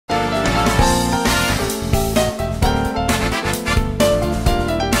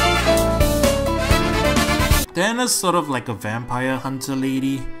Diana's sort of like a vampire hunter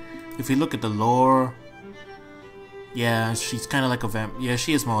lady. If you look at the lore, yeah, she's kind of like a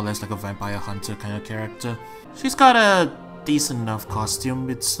she is more or less like a vampire hunter kind of character. She's got a decent enough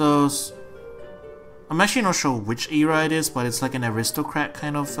costume. It's those... I'm actually not sure which era it is, but it's like an aristocrat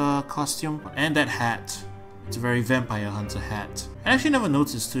kind of costume. And that hat. It's a very vampire hunter hat. I actually never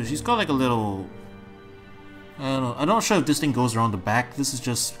noticed too. She's got like a little... I don't know. I'm not sure if this thing goes around the back. This is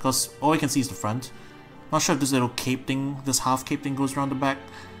just because all I can see is the front. Not sure if this little cape thing, this half cape thing goes around the back.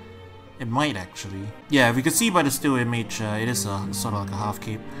 It might actually. Yeah, if you can see by the still image, it is sort of like a half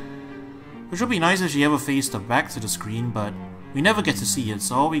cape. Which would be nice if she ever faced the back to the screen, but we never get to see it,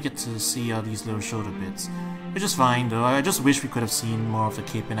 so all we get to see are these little shoulder bits. Which is fine though. I just wish we could have seen more of the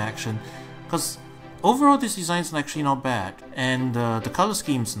cape in action. Because overall this design's actually not bad. And the color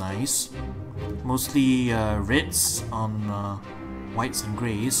scheme's nice. Mostly reds on whites and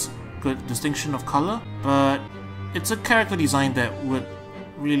greys. Good distinction of color. But it's a character design that would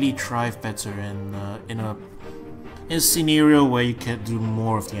really thrive better in a scenario where you can do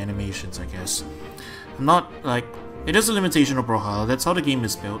more of the animations, I guess. I'm not like... It is a limitation of Brawlhalla, that's how the game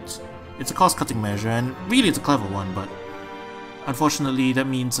is built. It's a cost-cutting measure, and really it's a clever one, but unfortunately that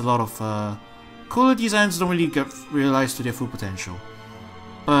means a lot of cooler designs don't really get realized to their full potential.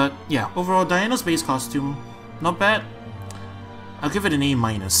 But yeah, overall Diana's base costume, not bad. I'll give it an A-.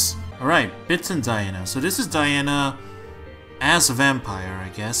 Alright, Bits and Diana. So this is Diana as a vampire, I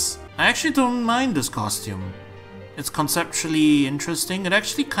guess. I actually don't mind this costume. It's conceptually interesting. It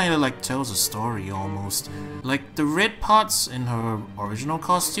actually kind of like tells a story almost. Like the red parts in her original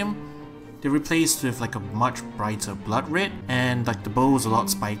costume, they're replaced with like a much brighter blood red, and like the bow is a lot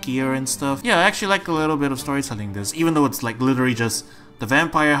spikier and stuff. Yeah, I actually like a little bit of storytelling in this, even though it's like literally just the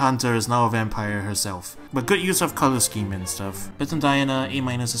vampire hunter is now a vampire herself. But good use of color scheme and stuff. Bit and Diana,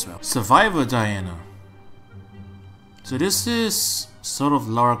 A- as well. Survivor Diana. So this is sort of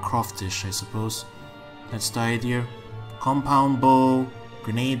Lara Croft-ish, I suppose. That's the idea. Compound bow,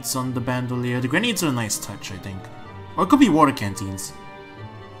 grenades on the bandolier. The grenades are a nice touch, I think. Or it could be water canteens.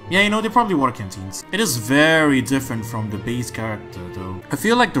 Yeah, you know, they're probably water canteens. It is very different from the base character, though. I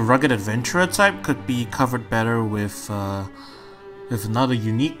feel like the rugged adventurer type could be covered better with another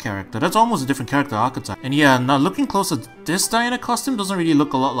unique character. That's almost a different character archetype. And yeah, now looking closer, this Diana costume doesn't really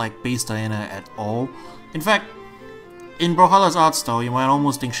look a lot like base Diana at all. In fact, in Brawlhalla's art style, you might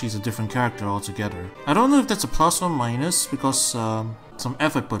almost think she's a different character altogether. I don't know if that's a plus or minus, because some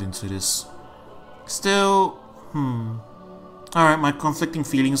effort put into this. Still, Alright, my conflicting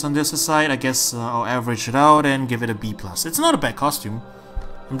feelings on this aside, I guess I'll average it out and give it a B+. It's not a bad costume.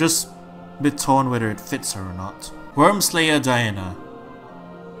 I'm just a bit torn whether it fits her or not. Wormslayer Diana.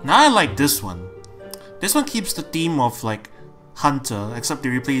 Now I like this one. This one keeps the theme of like hunter, except they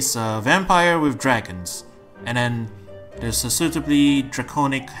replace vampire with dragons. And then there's a suitably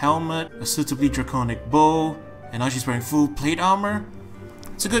draconic helmet, a suitably draconic bow, and now she's wearing full plate armor.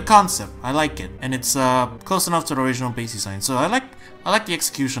 It's a good concept, I like it, and it's close enough to the original base design, so I like the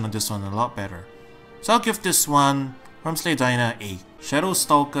execution of this one a lot better. So I'll give this one Wormslayer Diana A. Shadow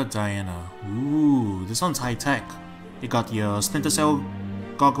Stalker Diana. Ooh, this one's high tech. You got your Splinter Cell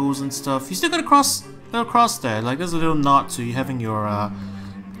goggles and stuff. You still got a little cross there, like there's a little nod to you having your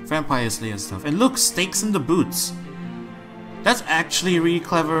Vampire Slayer stuff. And look, stakes in the boots. That's actually a really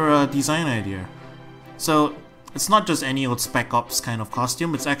clever design idea. So it's not just any old Spec Ops kind of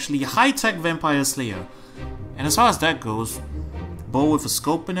costume, it's actually a high-tech Vampire Slayer. And as far as that goes, bow with a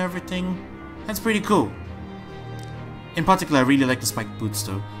scope and everything, that's pretty cool. In particular, I really like the spiked boots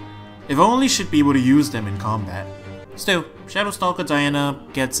though. If only she'd be able to use them in combat. Still, Shadow Stalker Diana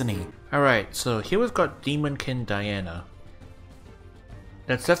gets an A. Alright, so here we've got Demonkin Diana.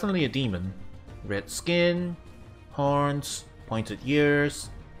 That's definitely a demon. Red skin, horns, pointed ears.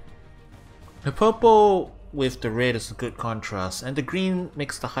 The purple with the red is a good contrast, and the green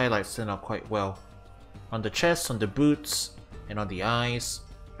makes the highlights stand out quite well. On the chest, on the boots, and on the eyes.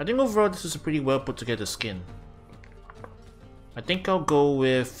 I think overall this is a pretty well put together skin. I think I'll go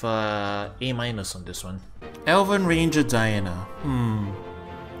with A- on this one. Elven Ranger Diana.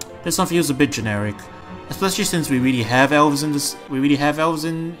 This one feels a bit generic. Especially since we really have elves in this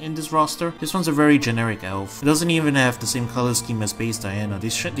roster. This one's a very generic elf. It doesn't even have the same color scheme as base Diana. They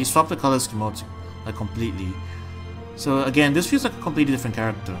swapped the color scheme out like completely. So again, this feels like a completely different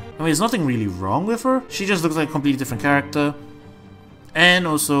character. I mean, there's nothing really wrong with her. She just looks like a completely different character. And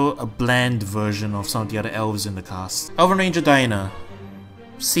also a bland version of some of the other elves in the cast. Elven Ranger Diana.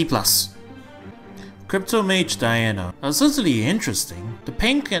 C+. Crypto Mage Diana. That's certainly interesting. The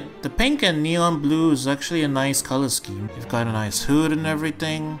pink and neon blue is actually a nice color scheme. You've got a nice hood and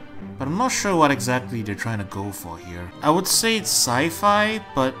everything. but I'm not sure what exactly they're trying to go for here. I would say it's sci-fi,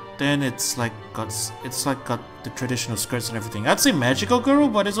 but then it's like got the traditional skirts and everything. I'd say magical girl,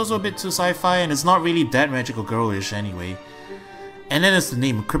 but it's also a bit too sci-fi, and it's not really that magical girl-ish anyway. And then it's the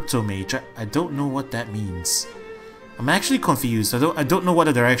name Crypto Mage. I don't know what that means. I'm actually confused. I don't know what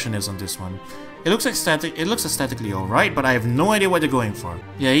the direction is on this one. It looks aesthetically alright, but I have no idea what they're going for.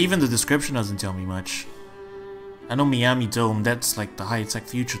 Yeah, even the description doesn't tell me much. I know Miami Dome, that's like the high-tech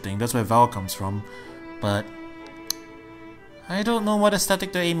future thing, that's where Val comes from. But I don't know what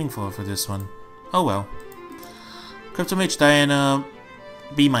aesthetic they're aiming for this one. Oh well. Crypto Mage Diana,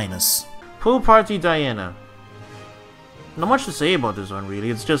 B-. Pool Party Diana. Not much to say about this one really,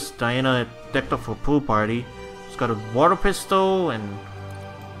 it's just Diana decked up for a pool party. She's got a water pistol and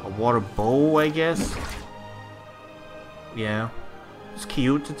a water bow, I guess. Yeah. It's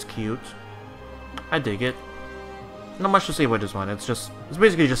cute. I dig it. Not much to say about this one, it's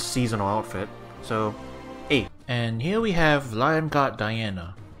basically just a seasonal outfit. So, 8. And here we have Lion Guard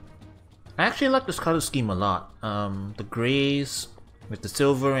Diana. I actually like this color scheme a lot. The greys with the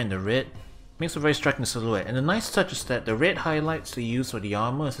silver and the red makes a very striking silhouette. And the nice touch is that the red highlights they use for the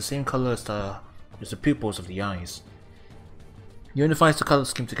armor is the same color as the pupils of the eyes. Unifies the color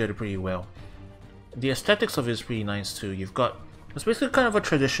scheme together pretty well. The aesthetics of it is pretty nice too. It's basically kind of a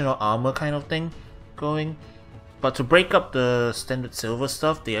traditional armor kind of thing going. But to break up the standard silver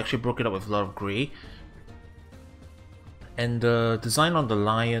stuff, they actually broke it up with a lot of grey. And the design on the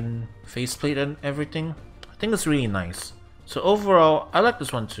lion faceplate and everything, I think it's really nice. So overall, I like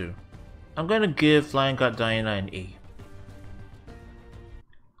this one too. I'm going to give Lion Guard Diana an A.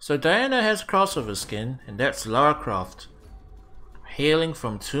 So Diana has a crossover skin, and that's Lara Croft, hailing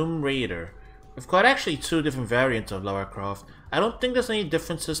from Tomb Raider. We've got actually 2 different variants of Lara Croft. I don't think there's any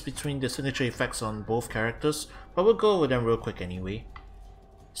differences between the signature effects on both characters, but we'll go over them real quick anyway.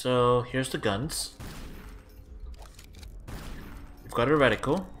 So here's the guns. We've got a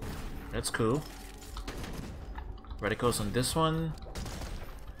reticle. That's cool. Reticles on this one.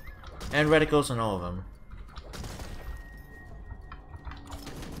 And reticles on all of them.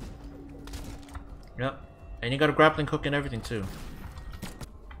 Yep. And you got a grappling hook and everything too.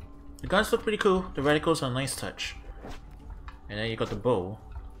 The guns look pretty cool. The reticles are a nice touch. And then you got the bow.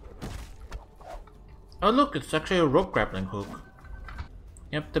 Oh look, it's actually a rope grappling hook.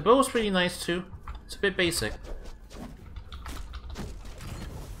 Yep, the bow is pretty nice too. It's a bit basic.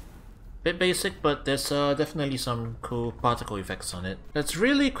 But there's definitely some cool particle effects on it. Let's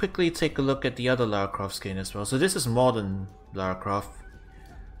really quickly take a look at the other Lara Croft skin as well. So this is modern Lara Croft.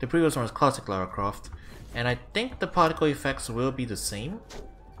 The previous one was classic Lara Croft. And I think the particle effects will be the same.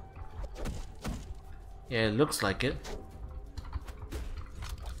 Yeah, it looks like it.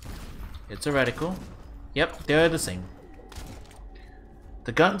 It's a reticle. Yep, they're the same.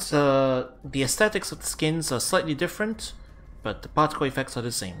 The guns, the aesthetics of the skins are slightly different, but the particle effects are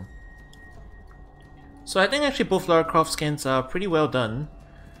the same. So I think actually both Lara Croft skins are pretty well done.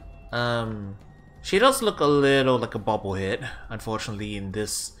 She does look a little like a bobblehead, unfortunately, in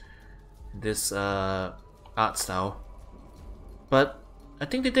this art style. But I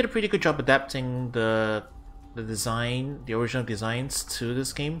think they did a pretty good job adapting the original designs to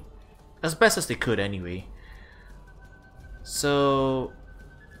this game. As best as they could anyway. So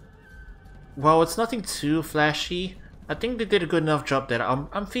while it's nothing too flashy, I think they did a good enough job that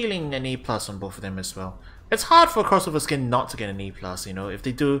I'm feeling an A+ on both of them as well. It's hard for a crossover skin not to get an A+, you know, if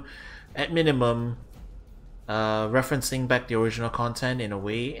they do, at minimum, referencing back the original content in a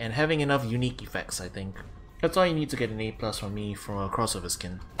way, and having enough unique effects, I think. That's all you need to get an A+ from me from a crossover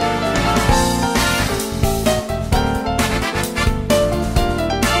skin.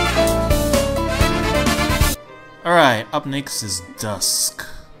 Alright, up next is Dusk.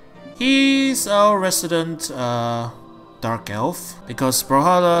 He's our resident Dark Elf, because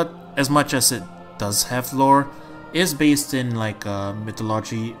Brawlhalla, as much as it does have lore, is based in like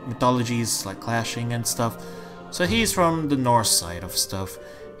mythologies like clashing and stuff. So he's from the north side of stuff.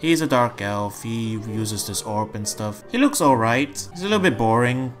 He's a Dark Elf, he uses this orb and stuff. He looks alright, he's a little bit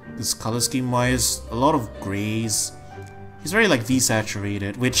boring, this color scheme wise, a lot of greys. He's very like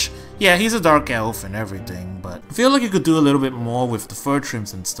desaturated, which, yeah, he's a Dark Elf and everything, but I feel like you could do a little bit more with the fur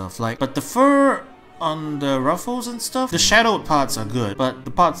trims and stuff. But the fur on the ruffles and stuff, the shadowed parts are good, but the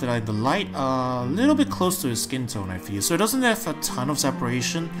parts that are in the light are a little bit close to his skin tone, I feel. So it doesn't have a ton of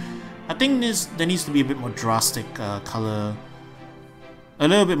separation. I think there needs to be a bit more drastic color, a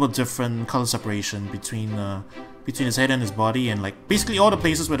little bit more different color separation between his head and his body, and like basically all the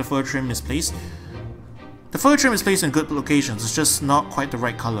places where the fur trim is placed. The fur trim is placed in good locations, it's just not quite the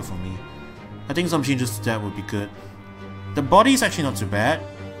right color for me. I think some changes to that would be good. The body is actually not too bad.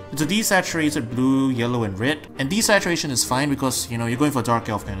 It's a desaturated blue, yellow, and red. And desaturation is fine because, you know, you're going for a dark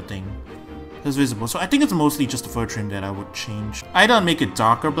elf kind of thing. It's visible. So I think it's mostly just the fur trim that I would change. Either I'd make it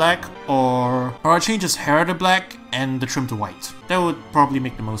darker black or I'd change his hair to black and the trim to white. That would probably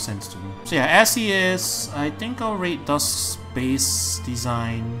make the most sense to me. So yeah, as he is, I think I'll rate Dusk's base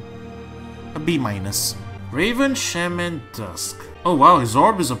design a B-. Raven, Shaman, Dusk. Oh wow, his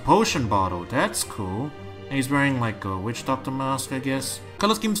orb is a potion bottle. That's cool. And he's wearing like a witch doctor mask, I guess.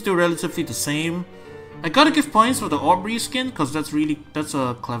 Color scheme's still relatively the same. I gotta give points for the orb reskin because that's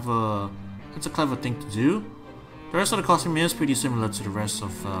a clever thing to do. The rest of the costume is pretty similar to the rest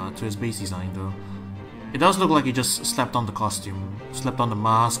of to his base design though. It does look like he just slapped on the costume, slapped on the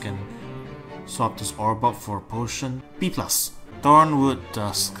mask, and swapped his orb up for a potion. B+. Thornwood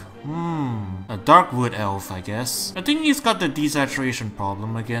Dusk. A dark wood elf, I guess. I think he's got the desaturation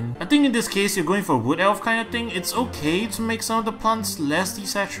problem again. I think in this case you're going for a wood elf kind of thing. It's okay to make some of the plants less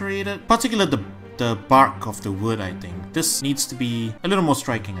desaturated. Particularly the bark of the wood, I think. This needs to be a little more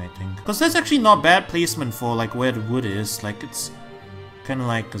striking, I think. Because that's actually not bad placement for like where the wood is. Like it's kind of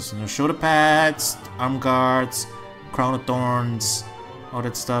like, you know, shoulder pads, arm guards, crown of thorns, all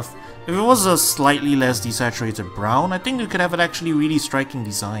that stuff. If it was a slightly less desaturated brown, I think you could have an actually really striking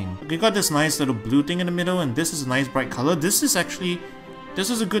design. You got this nice little blue thing in the middle, and this is a nice bright color. This is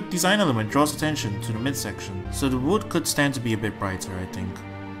a good design element, draws attention to the midsection. So the wood could stand to be a bit brighter, I think.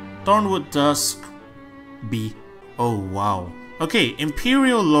 Thornwood Dusk, B. Oh wow. Okay,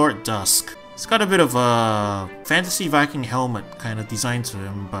 Imperial Lord Dusk. It's got a bit of a fantasy Viking helmet kind of design to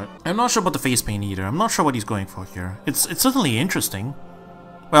him, but I'm not sure about the face paint either. I'm not sure what he's going for here. It's certainly interesting.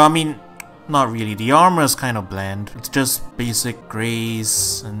 Well, I mean, not really. The armor is kind of bland. It's just basic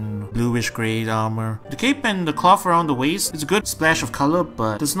grays and bluish gray armor. The cape and the cloth around the waist is a good splash of color,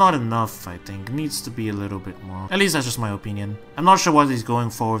 but it's not enough, I think. It needs to be a little bit more. At least that's just my opinion. I'm not sure what he's going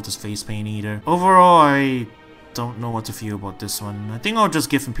for with this face paint either. Overall, I don't know what to feel about this one. I think I'll just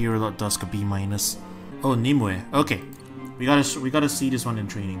give Imperial Lord Dusk a B-. Oh, Nimue. Okay. We gotta see this one in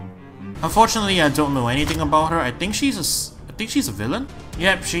training. Unfortunately, I don't know anything about her. I think she's a villain?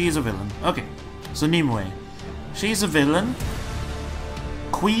 Yep, she's a villain. Okay, so Nimue. She's a villain.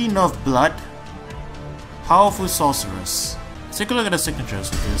 Queen of Blood. Powerful sorceress. Let's take a look at the signatures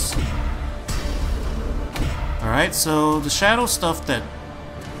of this. Alright, so the shadow stuff the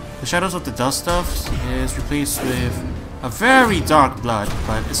shadows of the dust stuff is replaced with a very dark blood,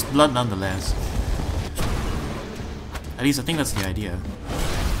 but it's blood nonetheless. At least I think that's the idea.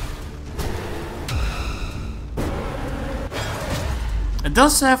 It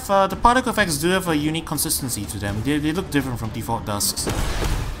does have, the particle effects do have a unique consistency to them. They look different from default Dusks.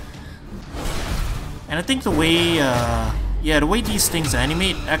 And I think the way, yeah, the way these things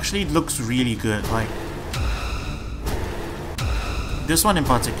animate actually looks really good. Like, this one in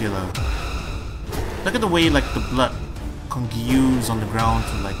particular. Look at the way, like, the blood congeals on the ground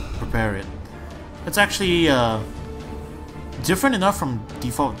to, like, prepare it. It's actually, different enough from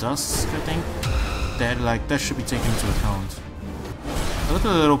default Dusks, I think, that, like, that should be taken into account. Look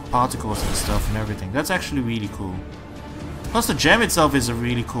at the little particles and stuff and everything. That's actually really cool. Plus the gem itself is a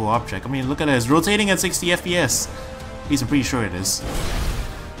really cool object. I mean, look at it. It's rotating at 60 FPS. At least I'm pretty sure it is.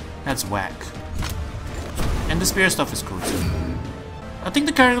 That's whack. And the spear stuff is cool too. I think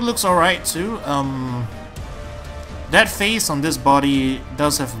the character looks alright too. That face on this body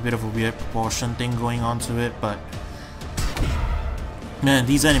does have a bit of a weird proportion thing going on to it, but man,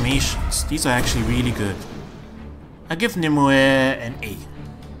 these animations, these are actually really good. I give Nimue an A.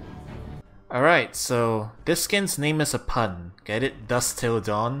 Alright, so this skin's name is a pun. Get it? Dusk Till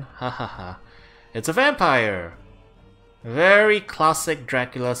Dawn? Hahaha. It's a vampire! Very classic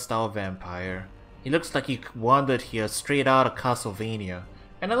Dracula style vampire. He looks like he wandered here straight out of Castlevania.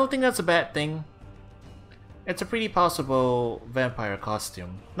 And I don't think that's a bad thing. It's a pretty possible vampire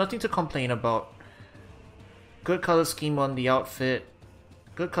costume. Nothing to complain about. Good color scheme on the outfit.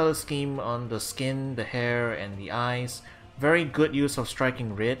 Good color scheme on the skin, the hair, and the eyes. Very good use of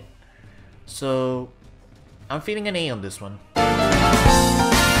striking red. So, I'm feeling an A on this one.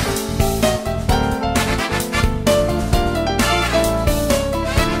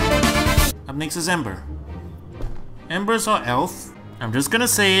 Up next is Ember. Ember's our elf. I'm just gonna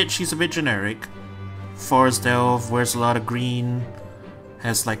say it, she's a bit generic. Forest elf, wears a lot of green.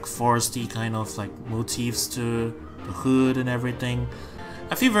 Has like foresty kind of like motifs to the hood and everything.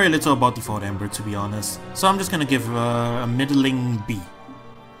 I feel very little about default Ember, to be honest, so I'm just gonna give a middling B.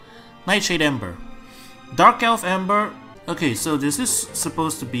 Nightshade Ember. Dark Elf Ember. Okay, so this is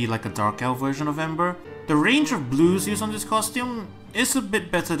supposed to be like a Dark Elf version of Ember. The range of blues used on this costume is a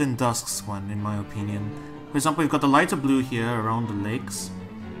bit better than Dusk's one, in my opinion. For example, you've got the lighter blue here around the legs.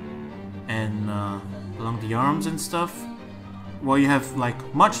 and along the arms and stuff. Well, you have like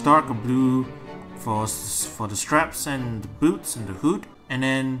much darker blue for the straps and the boots and the hood, and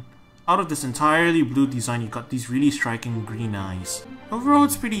then out of this entirely blue design, you got these really striking green eyes. Overall,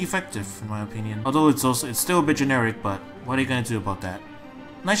 it's pretty effective in my opinion. Although it's still a bit generic, but what are you gonna do about that?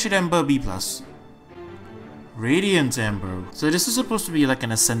 Nightshade Ember B+. Radiant Ember. So this is supposed to be like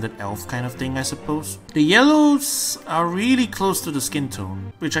an ascended elf kind of thing, I suppose. The yellows are really close to the skin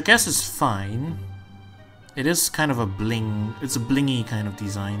tone, which I guess is fine. It is kind of a bling, it's a blingy kind of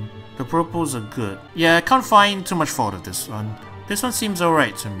design. The purples are good. Yeah, I can't find too much fault of this one. This one seems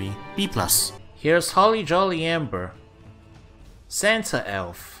alright to me. B+. Here's Holly Jolly Ember. Santa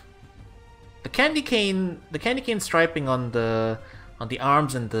Elf. The candy cane striping on the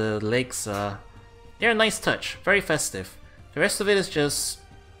arms and the legs, they're a nice touch, very festive. The rest of it is just,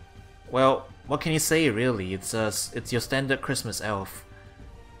 well, what can you say really? It's your standard Christmas elf.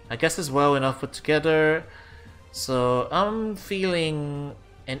 I guess it's well enough put together, so I'm feeling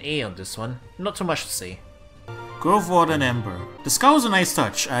an A on this one. Not too much to say. Grove Warden Ember. The skull's a nice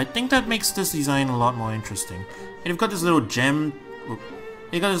touch. I think that makes this design a lot more interesting. And you've got this little gem.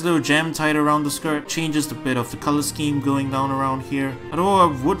 Tied around the skirt, changes the bit of the color scheme going down around here. Although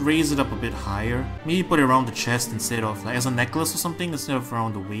I would raise it up a bit higher. Maybe put it around the chest instead of, like, as a necklace or something instead of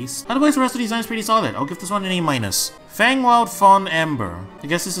around the waist. Otherwise, the rest of the design is pretty solid. I'll give this one an A-. Fangwild Fawn Ember. I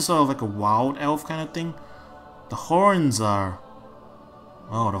guess this is sort of like a wild elf kind of thing. The horns are...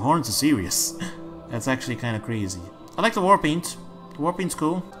 oh, the horns are serious. That's actually kind of crazy. I like the war paint. The war paint's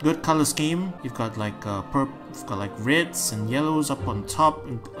cool. Good color scheme. You've got like you've got like reds and yellows up on top,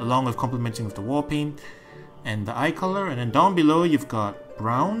 along with complementing with the war paint and the eye color. And then down below you've got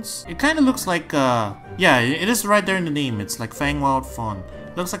browns. It kind of looks like yeah, it is right there in the name. It's like Fangwild Fawn.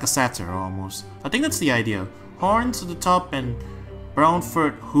 Looks like a satyr almost. I think that's the idea. Horns at the top and brown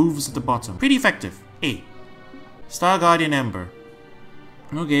furred hooves at the bottom. Pretty effective. A. Star Guardian Ember.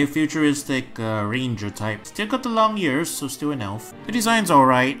 Okay, futuristic ranger type. Still got the long ears, so still an elf. The design's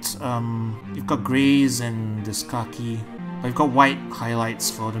alright. You've got greys and this khaki. But you've got white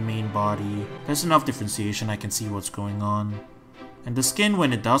highlights for the main body. There's enough differentiation, I can see what's going on. And the skin,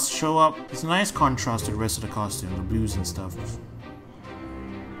 when it does show up, it's a nice contrast to the rest of the costume, the blues and stuff.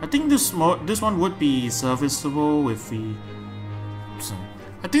 I think this one would be serviceable if we...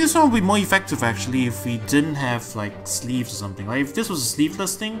 I think this one would be more effective actually if we didn't have like sleeves or something. Like if this was a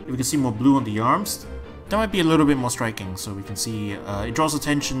sleeveless thing, if we can see more blue on the arms, that might be a little bit more striking. So we can see it draws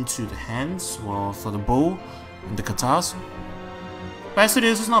attention to the hands, well, for the bow and the katars. But as it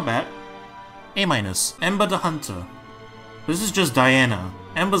is, it's not bad. A-. Ember the Hunter. This is just Diana.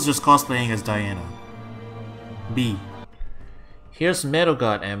 Ember's just cosplaying as Diana. B. Here's Metal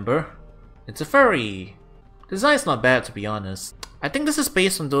God Ember. It's a furry. Design's not bad to be honest. I think this is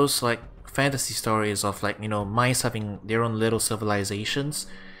based on those like fantasy stories of like, you know, mice having their own little civilizations.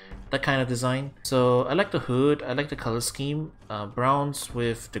 That kind of design. So I like the hood, I like the color scheme. Browns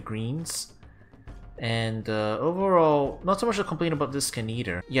with the greens. And overall, not so much to complain about this skin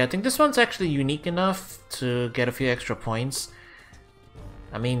either. Yeah, I think this one's actually unique enough to get a few extra points.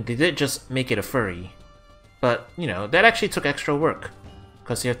 I mean, they did just make it a furry. But, you know, that actually took extra work.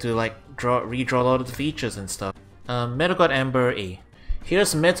 Because you have to like redraw a lot of the features and stuff. Metal God Ember A.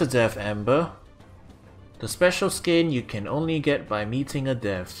 Here's Metadeath Ember. The special skin you can only get by meeting a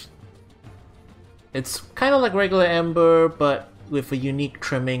death. It's kind of like regular Ember, but with a unique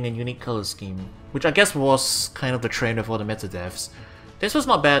trimming and unique color scheme. Which I guess was kind of the trend of all the Metadeaths. This was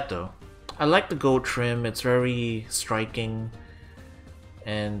not bad though. I like the gold trim, it's very striking.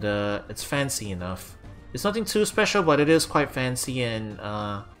 And it's fancy enough. It's nothing too special, but it is quite fancy and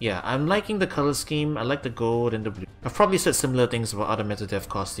yeah, I'm liking the color scheme, I like the gold and the blue. I've probably said similar things about other Metadeath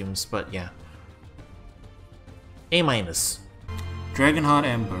costumes, but yeah. A-. Dragonheart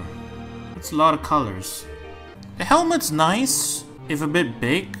Ember. It's a lot of colors. The helmet's nice, if a bit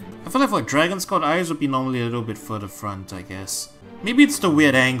big. I feel like for a Dragon Scout, eyes would be normally a little bit further front, I guess. Maybe it's the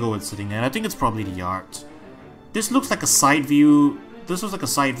weird angle it's sitting at, I think it's probably the art. This looks like a side view. This was like a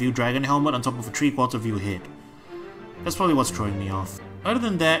side view dragon helmet on top of a 3/4 view head. That's probably what's throwing me off. Other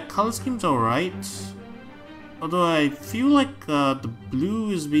than that, color scheme's alright. Although I feel like the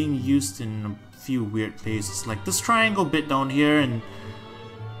blue is being used in a few weird places. Like this triangle bit down here and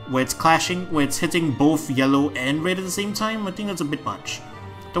where it's clashing, where it's hitting both yellow and red at the same time, I think that's a bit much.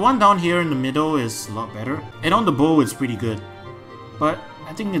 The one down here in the middle is a lot better. And on the bow it's pretty good. But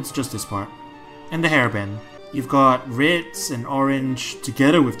I think it's just this part. And the hairband. You've got reds and orange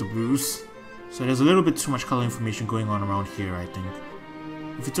together with the blues. So there's a little bit too much color information going on around here, I think.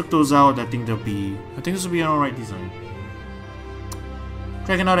 If you took those out, I think this would be an alright design.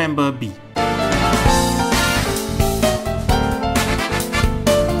 Dragonaut Ember B.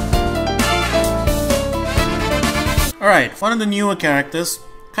 Alright, one of the newer characters.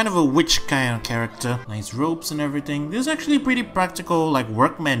 Kind of a witch kind of character. Nice ropes and everything. This is actually pretty practical, like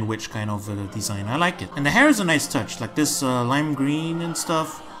workman witch kind of design. I like it. And the hair is a nice touch, like this lime green and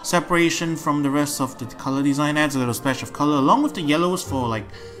stuff. Separation from the rest of the color design adds a little splash of color, along with the yellows for like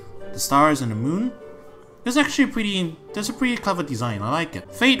the stars and the moon. This is actually that's a pretty clever design. I like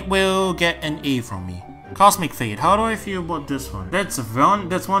it. Fate will get an A from me. Cosmic Fate. How do I feel about this one? That's a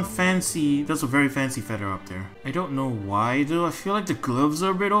very fancy feather up there. I don't know why though. I feel like the gloves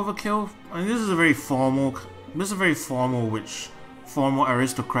are a bit overkill. I mean, this is a very formal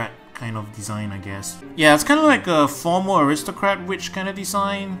aristocrat kind of design, I guess. Yeah, it's kind of like a formal aristocrat witch kind of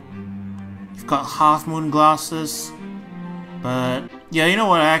design. You've got half moon glasses. But yeah, you know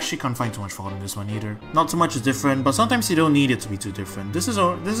what? I actually can't find too much fault in this one either. Not too much is different, but sometimes you don't need it to be too different. This is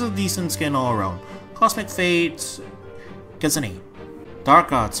a decent skin all around. Cosmic Fate gets an A.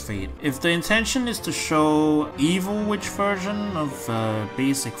 Dark Arts Fate. If the intention is to show evil witch version of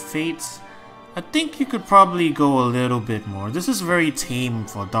basic Fates, I think you could probably go a little bit more. This is very tame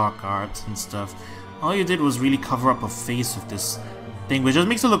for Dark Arts and stuff. All you did was really cover up a face with this thing, which just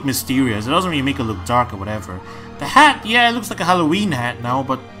makes it look mysterious. It doesn't really make it look dark or whatever. The hat, yeah, it looks like a Halloween hat now,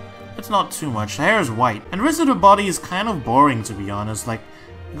 but it's not too much. The hair is white. And the rest of the body is kind of boring, to be honest. Like,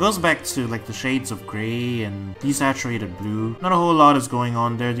 it goes back to like the shades of grey and desaturated blue. Not a whole lot is going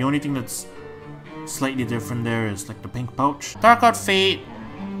on there. The only thing that's slightly different there is like the pink pouch. Dark Art Fate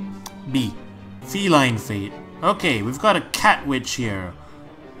B. Feline Fate. Okay, we've got a cat witch here.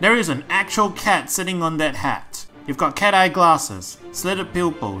 There is an actual cat sitting on that hat. You've got cat eye glasses, slitted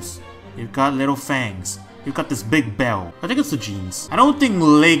pupils. You've got little fangs. You've got this big bell. I think it's the jeans. I don't think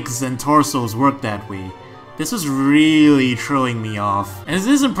legs and torsos work that way. This is really throwing me off. And this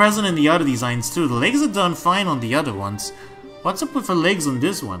isn't present in the other designs too. The legs are done fine on the other ones. What's up with the legs on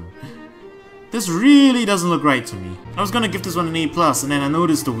this one? This really doesn't look right to me. I was gonna give this one an A+, and then I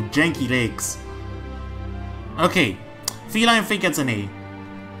noticed the janky legs. Okay, Feline Fate gets an A.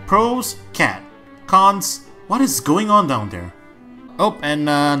 Pros, cat. Cons, what is going on down there? Oh, and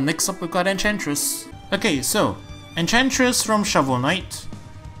next up we've got Enchantress. Okay, so, Enchantress from Shovel Knight.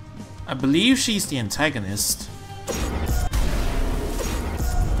 I believe she's the antagonist.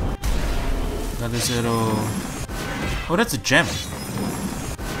 Got this little... Oh, that's a gem.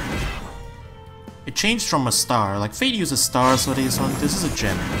 It changed from a star. Like, Fate uses stars for this one. This is a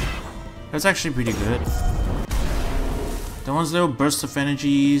gem. That's actually pretty good. That one's little bursts of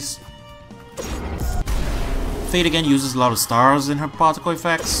energies. Fate again uses a lot of stars in her particle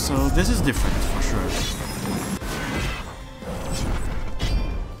effects, so this is different for sure.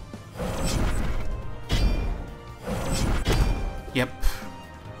 Yep.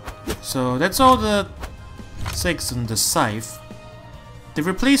 So that's all the 6 on the scythe. They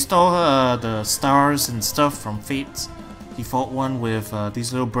replaced all the stars and stuff from Fate's default one with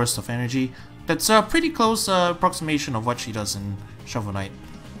these little bursts of energy. That's a pretty close approximation of what she does in Shovel Knight.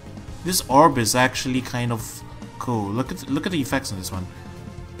 This orb is actually kind of cool. Look at the effects on this one.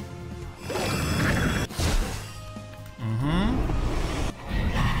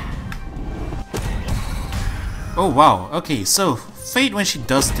 Oh wow, okay, so Fate, when she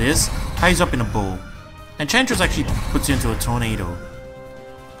does this, ties up in a bowl. Enchantress actually puts you into a tornado.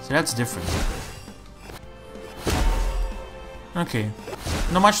 So that's different. Okay,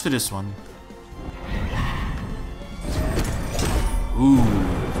 not much to this one. Ooh.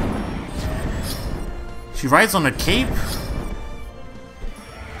 She rides on a cape?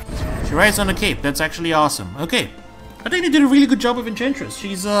 She rides on a cape, that's actually awesome. Okay, I think they did a really good job with Enchantress.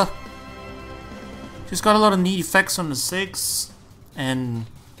 She's got a lot of neat effects on the 6, and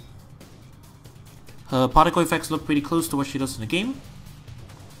her particle effects look pretty close to what she does in the game.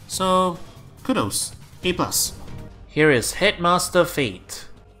 So, kudos. A+. Here is Headmaster Fate.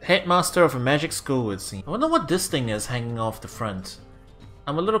 Headmaster of a magic school, it seems. I wonder what this thing is hanging off the front.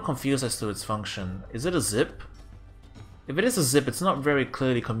 I'm a little confused as to its function. Is it a zip? If it is a zip, it's not very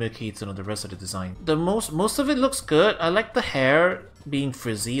clearly communicated on the rest of the design. Most of it looks good. I like the hair being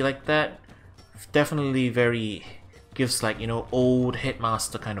frizzy like that. Definitely gives like, you know, old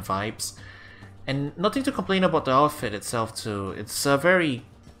Headmaster kind of vibes. And nothing to complain about the outfit itself too. It's a very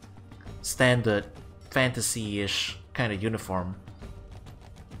standard fantasy-ish kind of uniform.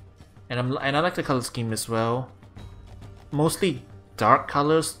 And I like the color scheme as well. Mostly dark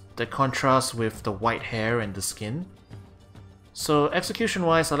colors that contrast with the white hair and the skin. So execution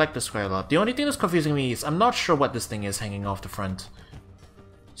wise, I like this quite a lot. The only thing that's confusing me is I'm not sure what this thing is hanging off the front.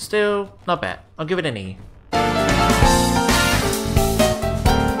 Still, not bad. I'll give it an E.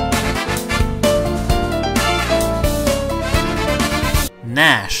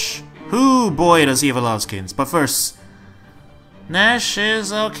 Gnash. Whoo, boy, does he have a lot of skins. But first, Gnash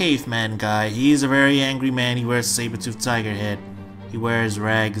is a caveman guy. He's a very angry man. He wears a saber-toothed tiger head. He wears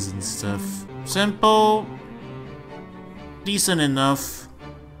rags and stuff. Simple. Decent enough.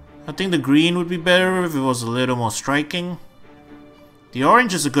 I think the green would be better if it was a little more striking. The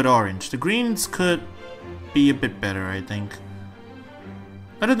orange is a good orange. The greens could be a bit better, I think.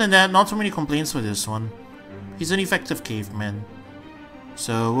 Other than that, not too many complaints for this one. He's an effective caveman.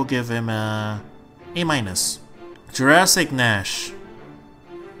 So we'll give him a A-. Jurassic Gnash.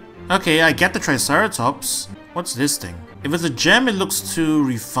 Okay, I get the Triceratops. What's this thing? If it's a gem, it looks too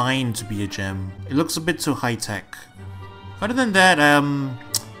refined to be a gem. It looks a bit too high-tech. Other than that,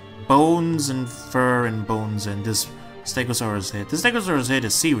 bones and fur and bones and this Stegosaurus head. The Stegosaurus head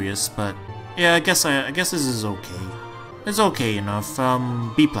is serious, but yeah, I guess this is okay. It's okay enough.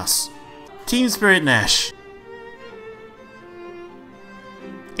 B+. Team Spirit Gnash.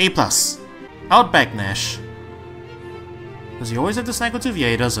 A+. Outback Gnash. Does he always have the Snaggletooth?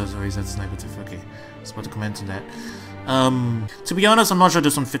 Yeah, he does always have the Snaggletooth. Okay, I was about to comment on that. To be honest, I'm not sure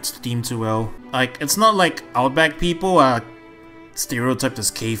this one fits the theme too well. Like, it's not like Outback people are stereotyped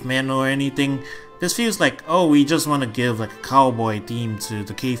as cavemen or anything. This feels like, oh, we just want to give like a cowboy theme to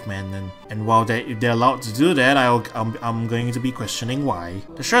the caveman, and while they're allowed to do that, I'm going to be questioning why.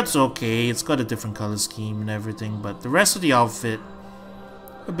 The shirt's okay, it's got a different color scheme and everything, but the rest of the outfit,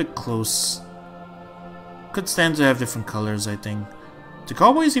 a bit close. Could stand to have different colors, I think. Do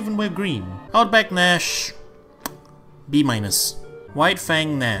cowboys even wear green? Outback Gnash, B-. White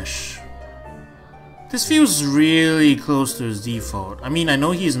Fang Gnash. This feels really close to his default. I mean, I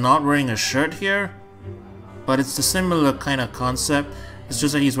know he's not wearing a shirt here, but it's a similar kind of concept. It's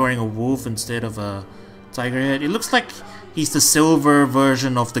just that he's wearing a wolf instead of a tiger head. It looks like he's the silver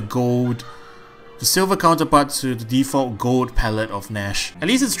version of the gold, the silver counterpart to the default gold palette of Gnash. At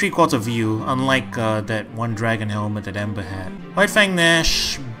least it's 3/4 view, unlike that one dragon helmet that Ember had. White Fang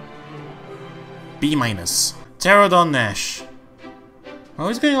Gnash, B-. Pterodon Gnash. Oh,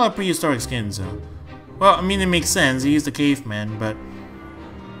 he's getting a lot of prehistoric skins though. Well, I mean, it makes sense, he's the caveman, but...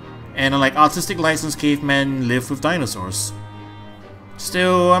 And like artistic licensed cavemen live with dinosaurs.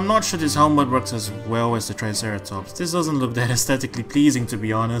 Still, I'm not sure this helmet works as well as the Triceratops. This doesn't look that aesthetically pleasing, to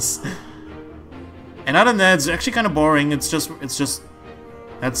be honest. And other than that, it's actually kind of boring. It's just...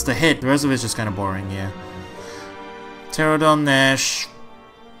 That's the hit. The rest of it's just kind of boring, yeah. Pterodon Gnash,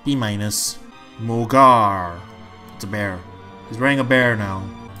 B-. Mogar. It's a bear. He's wearing a bear now.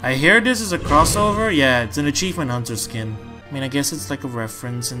 I hear this is a crossover. Yeah, it's an Achievement Hunter skin. I mean, I guess it's like a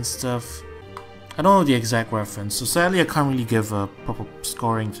reference and stuff. I don't know the exact reference, so sadly I can't really give a proper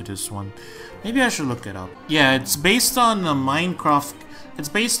scoring to this one. Maybe I should look it up. Yeah, it's based on a Minecraft... It's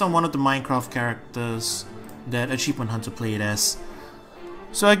based on one of the Minecraft characters that Achievement Hunter played as.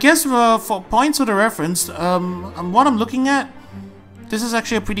 So I guess for points of the reference, what I'm looking at, this is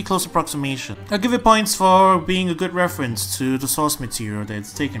actually a pretty close approximation. I'll give it points for being a good reference to the source material that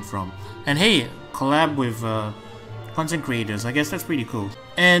it's taken from. And hey, collab with content creators, I guess that's pretty cool.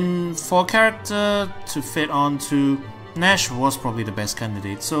 And for a character to fit onto, Gnash was probably the best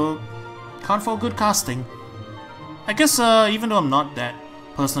candidate, so count for good casting. I guess even though I'm not that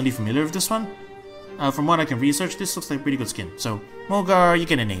personally familiar with this one, from what I can research, this looks like a pretty good skin. So, Mogar, you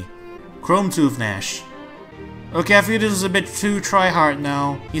get an A. Chrome Tooth Gnash. Okay, I feel this is a bit too try-hard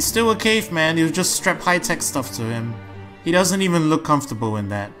now. He's still a caveman, you just strap high-tech stuff to him. He doesn't even look comfortable in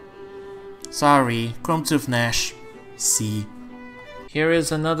that. Sorry, Chrome Tooth Gnash, C. Here is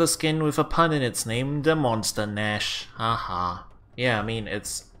another skin with a pun in its name, the Monster Gnash. Haha. Yeah, I mean,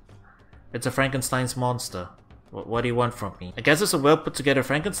 it's a Frankenstein's monster. What do you want from me? I guess it's a well put together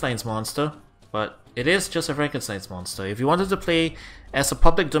Frankenstein's monster, but it is just a Frankenstein's monster. If you wanted to play as a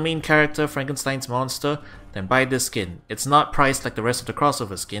public domain character Frankenstein's monster, then buy this skin. It's not priced like the rest of the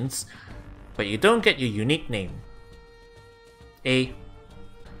crossover skins, but you don't get your unique name. A.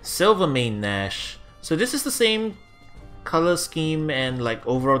 Silvermane Gnash. So this is the same color scheme and like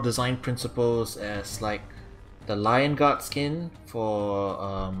overall design principles as like the Lion Guard skin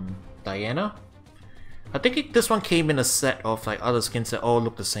for Diana. I think this one came in a set of like other skins that all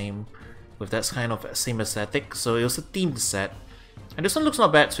look the same, with that kind of same aesthetic, so it was a themed set. And this one looks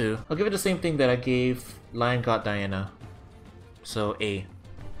not bad too. I'll give it the same thing that I gave Lion Guard Diana. So A.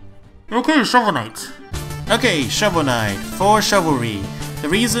 Okay, Shovel Knight. Okay, Shovel Knight. For Chivalry. The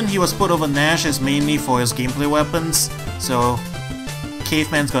reason he was put over Gnash is mainly for his gameplay weapons, so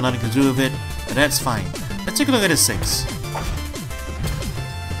Caveman's got nothing to do with it, but that's fine. Let's take a look at his 6.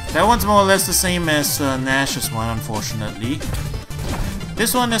 That one's more or less the same as Nash's one, unfortunately.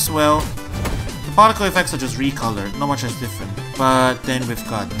 This one as well. The particle effects are just recolored, not much is different. But then we've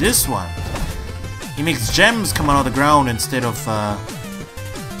got this one. He makes gems come out of the ground instead of the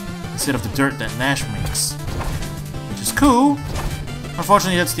dirt that Gnash makes, which is cool.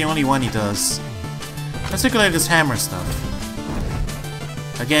 Unfortunately, that's the only one he does. Let's take a look at this hammer stuff.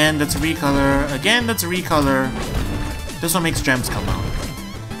 Again, that's a recolor. Again, that's a recolor. This one makes gems come out.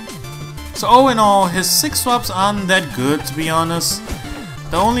 So all in all, his 6 swaps aren't that good, to be honest.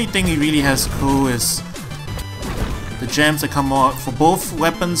 The only thing he really has cool is the gems that come out for both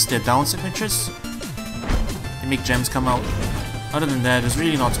weapons. They're down signatures. They make gems come out. Other than that, there's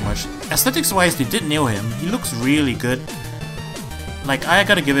really not too much. Aesthetics wise, they did nail him. He looks really good. Like, I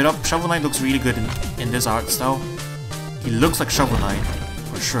gotta give it up. Shovel Knight looks really good in this art style. He looks like Shovel Knight,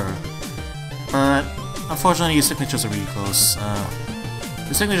 for sure. But unfortunately, his signatures are really close.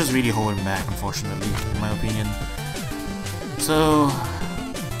 The signatures really hold him back, unfortunately, in my opinion. So,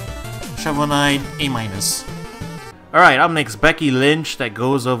 Shovel Knight, A-. Alright, up next, Becky Lynch that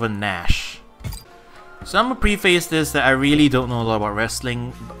goes over Gnash. So I'm gonna preface this that I really don't know a lot about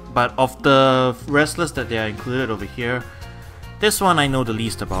wrestling, but of the wrestlers that they are included over here, this one I know the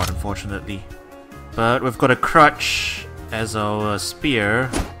least about, unfortunately. But we've got a crutch as our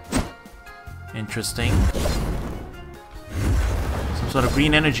spear. Interesting. Some sort of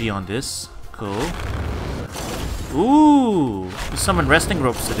green energy on this. Cool. Ooh! You summon wrestling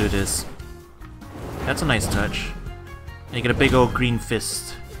ropes to do this. That's a nice touch. And you get a big old green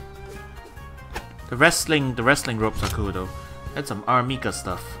fist. The wrestling ropes are cool though. That's some Armika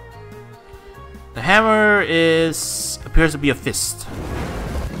stuff. The hammer appears to be a fist.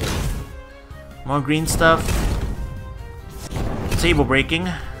 More green stuff. Table breaking.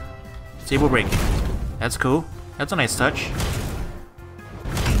 Table breaking. That's cool. That's a nice touch.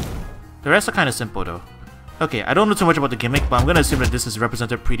 The rest are kind of simple though. Okay, I don't know too much about the gimmick, but I'm gonna assume that this is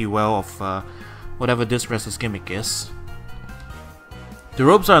represented pretty well of whatever this wrestler's gimmick is. The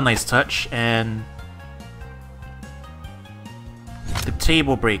ropes are a nice touch, and the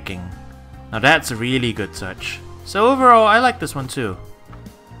table breaking. Now that's a really good touch. So overall, I like this one too.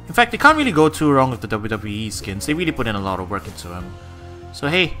 In fact, they can't really go too wrong with the WWE skins. They really put in a lot of work into them. So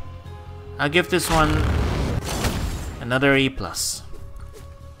hey, I'll give this one another A+.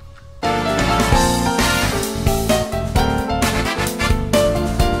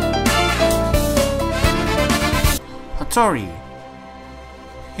 Hattori.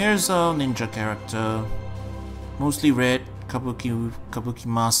 Here's a ninja character. Mostly red, kabuki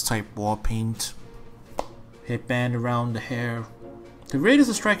mask type war paint. Headband around the hair. The red is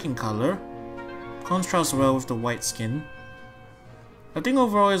a striking color. Contrasts well with the white skin. I think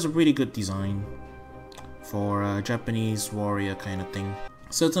overall it's a pretty good design for a Japanese warrior kind of thing.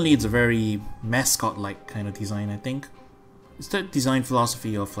 Certainly it's a very mascot-like kind of design, I think. It's the design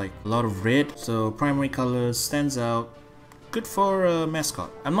philosophy of like a lot of red, so primary colors stands out. Good for a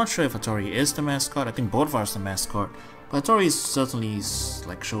mascot. I'm not sure if Hattori is the mascot. I think both of us are the mascot. But Hattori certainly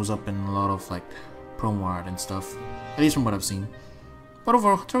like shows up in a lot of like promo art and stuff. At least from what I've seen. But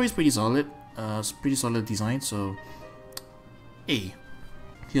overall, Hattori is pretty solid. It's pretty solid design, so A.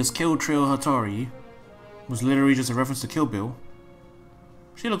 Here's Kill Trail Hattori, was literally just a reference to Kill Bill.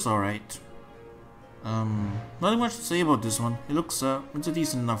 She looks alright. Nothing much to say about this one. It looks it's a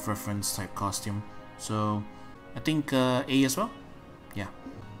decent enough reference type costume. So I think A as well? Yeah.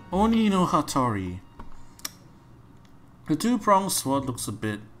 Only no Hattori. The two-pronged sword looks a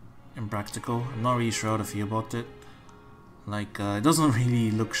bit impractical. I'm not really sure how to feel about it. Like, it doesn't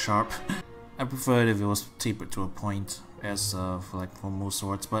really look sharp. I prefer it if it was tapered to a point, as for most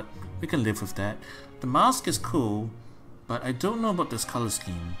swords, but we can live with that. The mask is cool, but I don't know about this color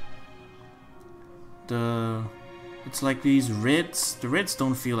scheme. It's like these reds. The reds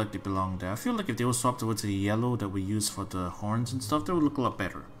don't feel like they belong there. I feel like if they were swapped over to the yellow that we use for the horns and stuff, they would look a lot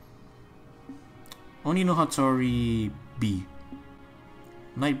better. Oni no Hattori B.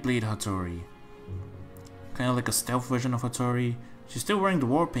 Nightblade Hattori. Kind of like a stealth version of Hattori. She's still wearing the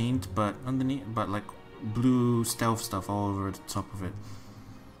war paint, but underneath, like blue stealth stuff all over the top of it.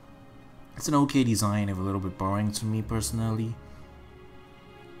 It's an okay design, if a little bit boring to me personally.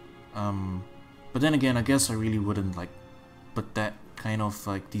 But then again, I guess I really wouldn't like put that kind of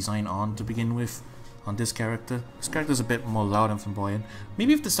like design on to begin with on this character. This character's a bit more loud and flamboyant.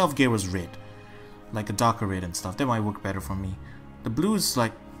 Maybe if the stealth gear was red, like a darker red and stuff, that might work better for me. The blue is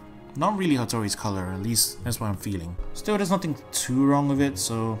like not really Hattori's color, at least that's what I'm feeling. Still, there's nothing too wrong with it,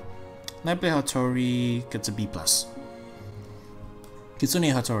 so Nightblade Hattori gets a B+.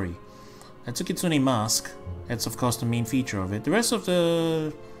 Kitsune Hattori. That's a Kitsune mask. That's of course the main feature of it. The rest of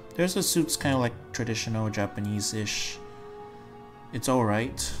the suit's kind of like traditional Japanese-ish. It's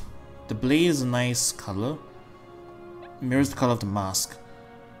alright. The blade is a nice color. mirrors the color of the mask.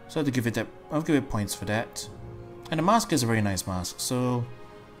 So I have to give it that. I'll give it points for that. And the mask is a very nice mask. So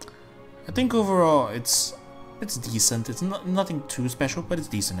I think overall it's decent. It's nothing too special, but it's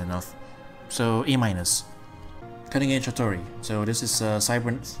decent enough. So A minus. Cutting Edge Hattori. So this is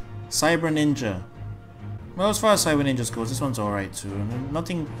Cyber Ninja. Well, as far as Cyber Ninjas goes, this one's alright too.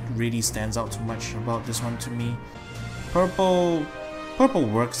 Nothing really stands out too much about this one to me. Purple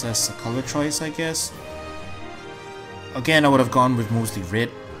works as a color choice, I guess. Again, I would have gone with mostly red,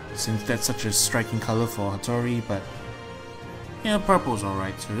 since that's such a striking color for Hattori, but yeah, purple's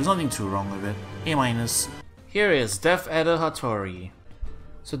alright too. There's nothing too wrong with it. A minus. Here is Death Adder Hattori.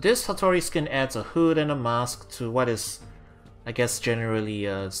 So this Hattori skin adds a hood and a mask to what is, I guess, generally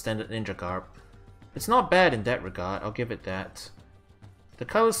a standard ninja garb. It's not bad in that regard, I'll give it that. The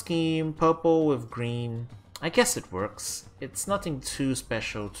color scheme, purple with green, I guess it works. It's nothing too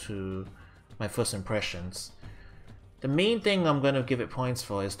special to my first impressions. The main thing I'm gonna give it points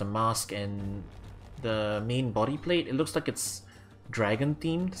for is the mask and the main body plate. It looks like it's dragon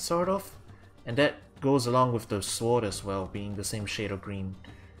themed, sort of. And that goes along with the sword as well, being the same shade of green.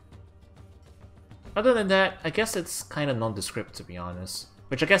 Other than that, I guess it's kinda nondescript, to be honest.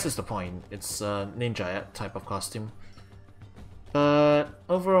 Which I guess is the point. It's a ninja type of costume. But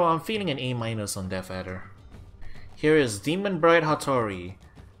overall, I'm feeling an A minus on Death Adder. Here is Demon Bride Hattori,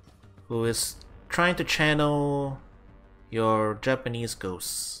 who is trying to channel your Japanese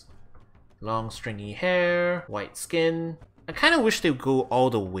ghosts. Long stringy hair, white skin. I kind of wish they would go all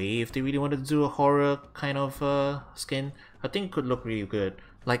the way if they really wanted to do a horror kind of skin. I think it could look really good.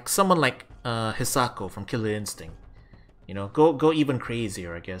 Like someone like Hisako from Killer Instinct. You know, go even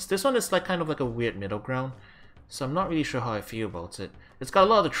crazier, I guess. This one is like kind of like a weird middle ground, so I'm not really sure how I feel about it. It's got a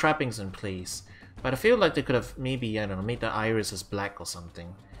lot of the trappings in place, but I feel like they could have maybe, I don't know, made the irises black or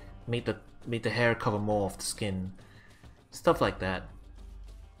something. Made the hair cover more of the skin. Stuff like that.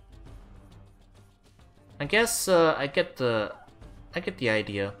 I guess I get the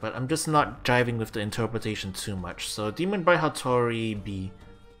idea, but I'm just not jiving with the interpretation too much. So Demon Bride Hattori B.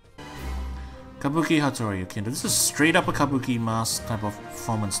 Kabuki Hattori, okay, this is straight up a Kabuki mask type of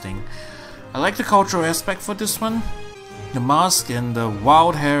performance thing. I like the cultural aspect for this one. The mask and the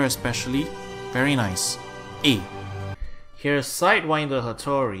wild hair especially, very nice. A. Here's Sidewinder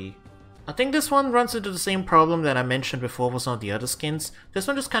Hattori. I think this one runs into the same problem that I mentioned before for some of the other skins. This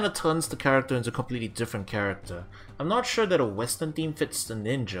one just kind of turns the character into a completely different character. I'm not sure that a western theme fits the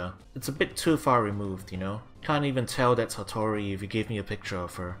ninja. It's a bit too far removed, you know? Can't even tell that's Hattori if you gave me a picture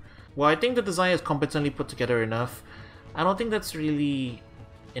of her. While I think the design is competently put together enough, I don't think that's really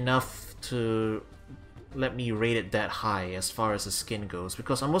enough to let me rate it that high as far as the skin goes,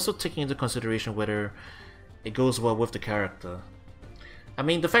 because I'm also taking into consideration whether it goes well with the character. I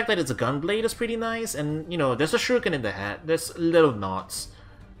mean, the fact that it's a gunblade is pretty nice, and you know, there's a shuriken in the hat, there's little knots,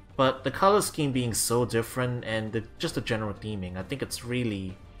 but the color scheme being so different and just the general theming, I think it's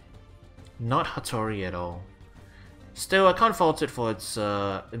really not Hattori at all. Still, I can't fault it for its,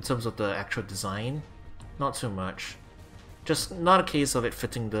 in terms of the actual design, not too much. Just not a case of it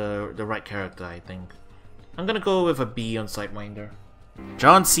fitting the right character, I think. I'm gonna go with a B on Sidewinder.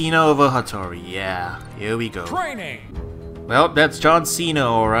 John Cena over Hattori, yeah, here we go. Training! Well, that's John Cena,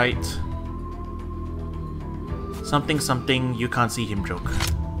 alright. Something, you can't see him joke.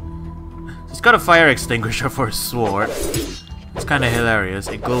 He's got a fire extinguisher for his sword. It's kinda hilarious,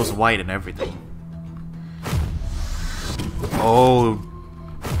 it glows white and everything. Oh,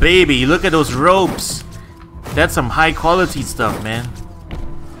 baby, look at those ropes. That's some high quality stuff, man.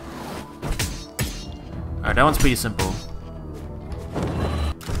 Alright, that one's pretty simple.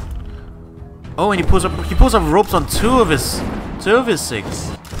 Oh, and he pulls up ropes on two of his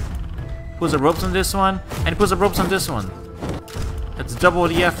six. Pulls up ropes on this one, and he pulls up ropes on this one. That's double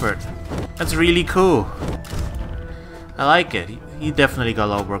the effort. That's really cool. I like it. He definitely got a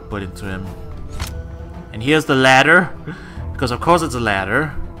lot of work put into him. And here's the ladder. Because of course it's a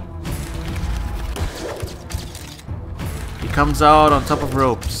ladder. He comes out on top of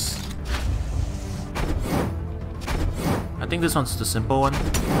ropes. I think this one's the simple one.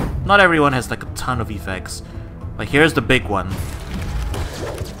 Not everyone has like a ton of effects. But here's the big one.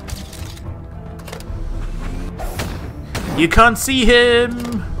 You can't see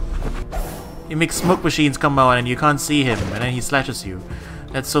him! He makes smoke machines come out and you can't see him, and then he slashes you.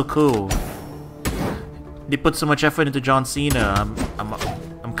 That's so cool. They put so much effort into John Cena.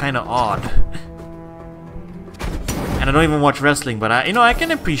 I'm kind of odd. And I don't even watch wrestling, but I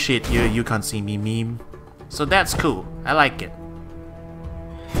can appreciate you can't see me meme. So that's cool. I like it.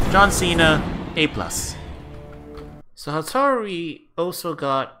 John Cena, A+. So Hattori also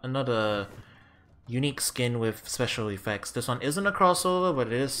got another unique skin with special effects. This one isn't a crossover, but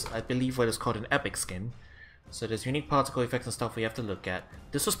it is, I believe, what is called an epic skin. So there's unique particle effects and stuff we have to look at.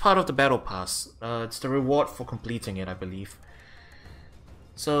 This was part of the battle pass. It's the reward for completing it, I believe.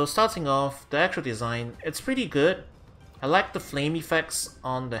 So starting off, the actual design, it's pretty good. I like the flame effects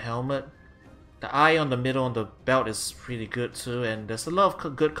on the helmet. The eye on the middle on the belt is pretty good too, and there's a lot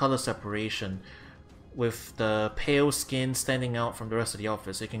of good color separation with the pale skin standing out from the rest of the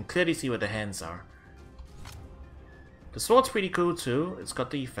outfit, so you can clearly see where the hands are. The sword's pretty cool too, it's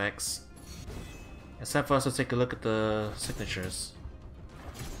got the effects. It's time for us to take a look at the signatures.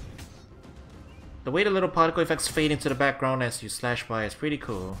 The way the little particle effects fade into the background as you slash by is pretty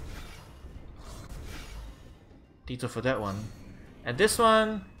cool. Detail for that one. And this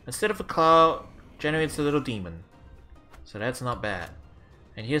one, instead of a cloud, generates a little demon. So that's not bad.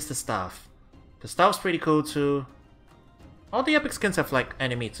 And here's the staff. The staff's pretty cool too. All the epic skins have like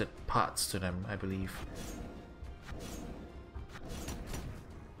animated parts to them, I believe.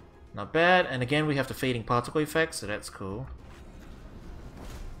 Not bad, and again we have the fading particle effect, so that's cool.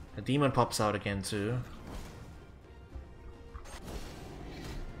 The demon pops out again too.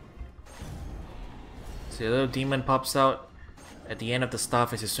 See, a little demon pops out at the end of the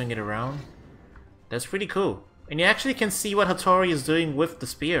staff as you swing it around. That's pretty cool. And you actually can see what Hattori is doing with the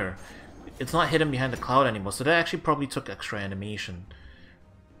spear. It's not hidden behind the cloud anymore, so that actually probably took extra animation.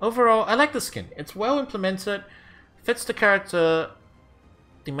 Overall, I like the skin. It's well implemented, fits the character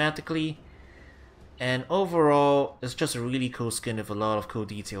thematically, and overall, it's just a really cool skin with a lot of cool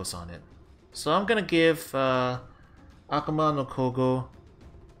details on it. So I'm gonna give Akuma no Kogo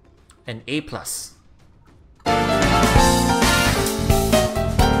an A+.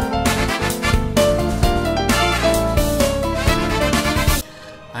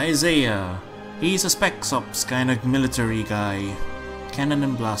 Isaiah. He's a Spec Ops kind of military guy. Cannon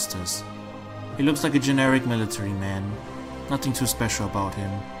and blasters. He looks like a generic military man. Nothing too special about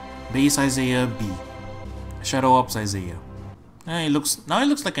him. Base Isaiah B. Shadow Ops Isaiah. Now he looks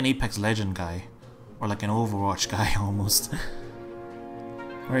like an Apex Legend guy. Or like an Overwatch guy almost.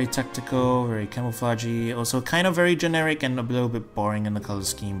 Very tactical, very camouflagey, also kind of very generic and a little bit boring in the color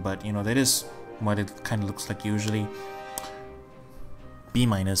scheme, but you know, that is what it kind of looks like usually. B-.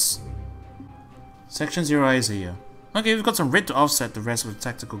 Section 0 Isaiah. Okay, we've got some red to offset the rest of the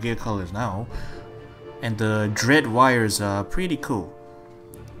tactical gear colors now. And the dread wires are pretty cool.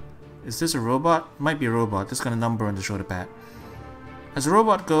 Is this a robot? Might be a robot. This got a number on the shoulder pad. As a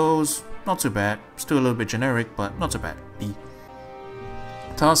robot goes, not too bad. Still a little bit generic, but not too bad. B.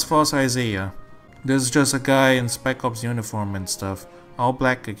 Task Force Isaiah. This is just a guy in Spec Ops uniform and stuff. All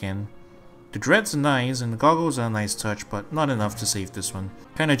black again. The dreads are nice and the goggles are a nice touch, but not enough to save this one.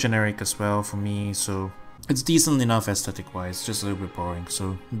 Kinda generic as well for me, so it's decent enough aesthetic wise, just a little bit boring,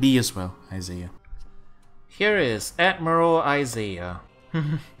 so B as well, Isaiah. Here is Admiral Isaiah.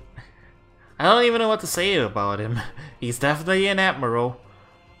 I don't even know what to say about him. He's definitely an admiral.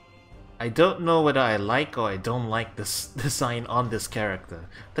 I don't know whether I like or I don't like this design on this character.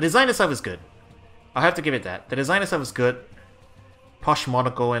 The design itself is good. I'll have to give it that. The design itself is good. Posh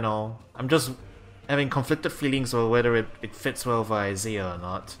monocle and all. I'm just having conflicted feelings over whether it fits well for Isaiah or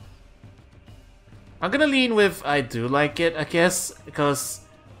not. I'm gonna lean with I do like it, I guess, because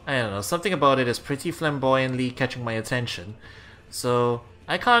I don't know, something about it is pretty flamboyantly catching my attention. So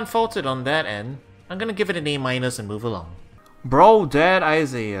I can't fault it on that end. I'm gonna give it an A- and move along. Bro, Dad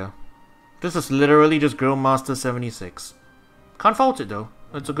Isaiah. This is literally just Grillmaster 76. Can't fault it though.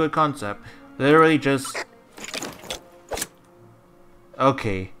 It's a good concept. Literally just...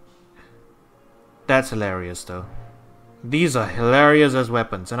 Okay. That's hilarious though. These are hilarious as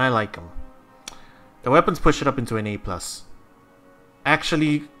weapons and I like them. The weapons push it up into an A+.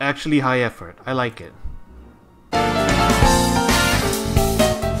 Actually high effort. I like it.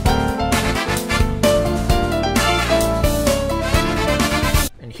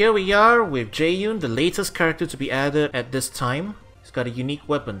 And here we are with Jaeyun, the latest character to be added at this time. He's got a unique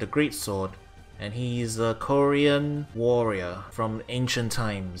weapon, the Great Sword. And he's a Korean warrior from ancient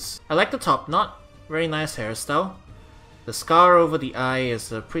times. I like the top knot. Very nice hairstyle. The scar over the eye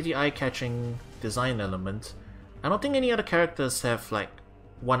is a pretty eye-catching design element. I don't think any other characters have like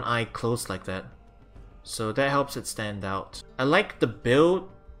one eye closed like that, so that helps it stand out. I like the build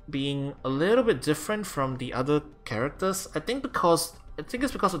being a little bit different from the other characters. I think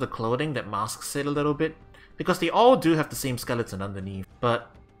it's because of the clothing that masks it a little bit, because they all do have the same skeleton underneath,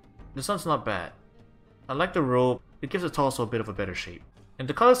 but this one's not bad. I like the robe. It gives the torso a bit of a better shape. And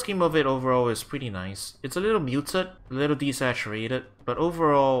the color scheme of it overall is pretty nice. It's a little muted, a little desaturated, but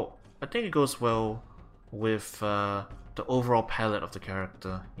overall I think it goes well with the overall palette of the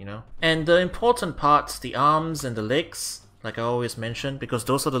character, you know? And the important parts, the arms and the legs, like I always mention, because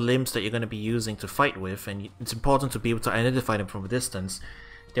those are the limbs that you're going to be using to fight with, and it's important to be able to identify them from a distance.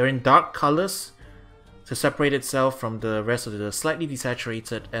 They're in dark colors to separate itself from the rest of the slightly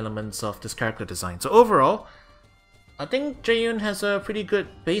desaturated elements of this character design. So overall, I think Jaeyun has a pretty good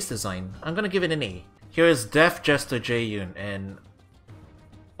base design. I'm gonna give it an A. Here is Death Jester Jaeyun, and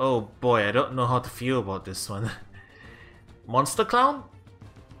oh boy, I don't know how to feel about this one. Monster Clown?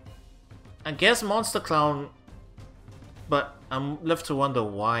 I guess Monster Clown, but I'm left to wonder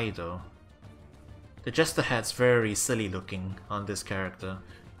why though. The Jester hat's very silly looking on this character,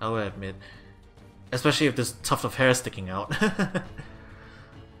 I will admit. Especially if there's tuft of hair sticking out.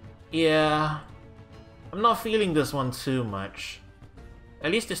 Yeah, I'm not feeling this one too much.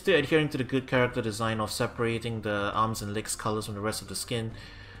 At least they're still adhering to the good character design of separating the arms and legs colors from the rest of the skin.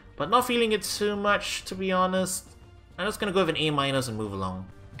 But not feeling it too much, to be honest. I'm just gonna go with an A- and move along.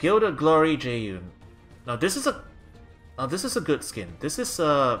 Gilded Glory Jaeyun. Now this is a good skin. This is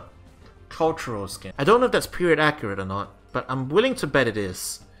a cultural skin. I don't know if that's period accurate or not, but I'm willing to bet it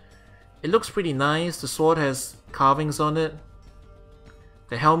is. It looks pretty nice. The sword has carvings on it.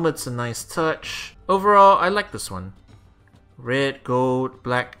 The helmet's a nice touch. Overall, I like this one. Red, gold,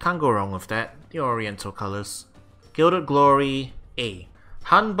 black, can't go wrong with that. The oriental colors. Gilded Glory, A.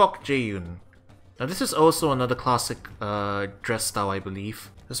 Hanbok Jaeyun. Now this is also another classic dress style, I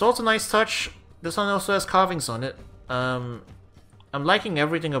believe. The sword's a nice touch. This one also has carvings on it. I'm liking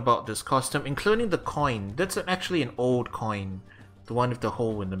everything about this costume, including the coin. That's actually an old coin. The one with the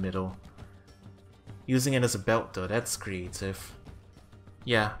hole in the middle. Using it as a belt though, that's creative.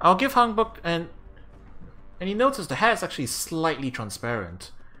 Yeah, I'll give Hanbok and you notice the hat is actually slightly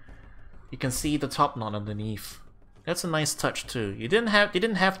transparent. You can see the top knot underneath. That's a nice touch too. They didn't have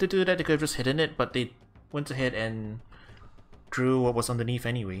to do that, they could have just hidden it, but they went ahead and drew what was underneath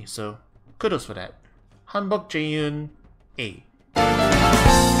anyway, so kudos for that. Hanbok Jaeyun, A.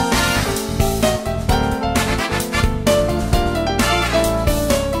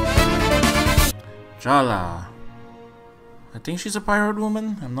 Jhala. I think she's a pirate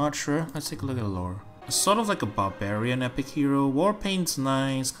woman, I'm not sure. Let's take a look at the lore. It's sort of like a barbarian epic hero. War paint's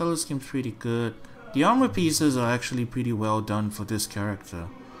nice, color scheme's pretty good. The armor pieces are actually pretty well done for this character.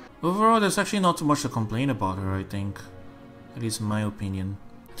 Overall, there's actually not too much to complain about her, I think. At least in my opinion.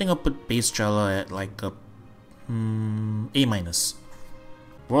 I think I'll put base Jhala at like a A-.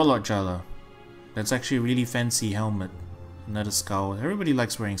 Warlord Jhala. That's actually a really fancy helmet. Another skull. Everybody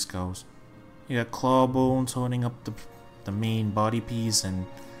likes wearing skulls. You got claw bones holding up the main body piece and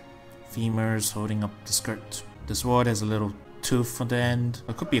femurs holding up the skirt. The sword has a little tooth on the end.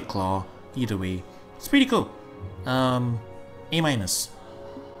 It could be a claw. Either way. It's pretty cool. A-.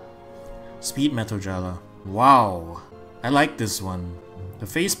 Speed Metal Jhala. Wow. I like this one. The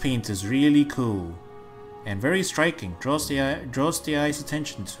face paint is really cool. And very striking. Draws the eye's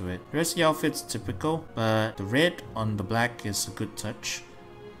attention to it. The rest of the outfit's typical, but the red on the black is a good touch.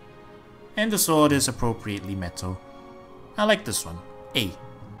 And the sword is appropriately metal. I like this one. A.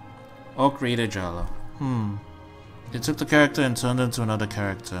 Orc Raider Jhala. They took the character and turned it into another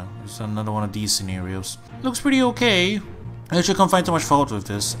character. It's another one of these scenarios. Looks pretty okay. I actually can't find too much fault with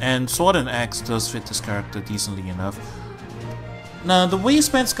this. And Sword and Axe does fit this character decently enough. Now, the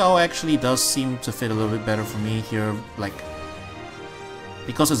waistband scowl actually does seem to fit a little bit better for me here. Like,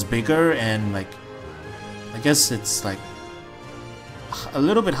 because it's bigger and like, I guess it's like a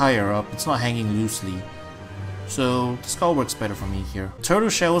little bit higher up. It's not hanging loosely. So the skull works better for me here. Turtle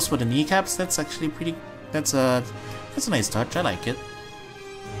shells for the kneecaps, that's actually pretty... That's a nice touch, I like it.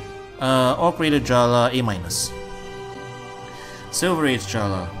 Orc Raider Jhala, A-. Silver Age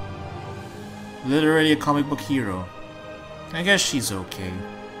Jhala. Literally a comic book hero. I guess she's okay.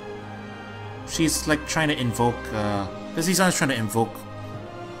 She's like trying to invoke, this design's trying to invoke,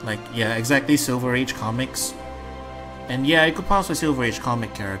 like, yeah, exactly, Silver Age comics. And yeah, it could pass for a Silver Age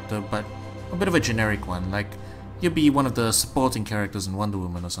comic character, but a bit of a generic one, like, you'd be one of the supporting characters in Wonder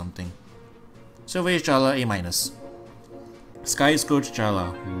Woman or something. Silver Age Jhala, A-. Sky Scourge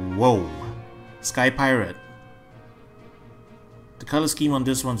Jhala. Whoa. Sky Pirate. The color scheme on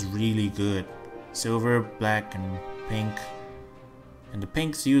this one's really good. Silver, black, and pink. And the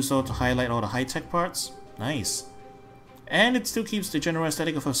pink's used all to highlight all the high-tech parts. Nice. And it still keeps the general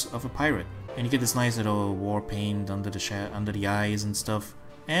aesthetic of a pirate. And you get this nice little war paint under the eyes and stuff.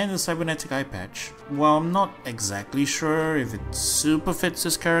 And the cybernetic eye patch. While I'm not exactly sure if it super fits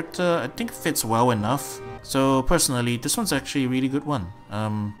this character, I think it fits well enough. So personally, this one's actually a really good one.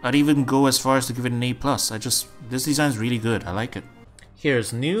 I'd even go as far as to give it an A+. This design's really good, I like it.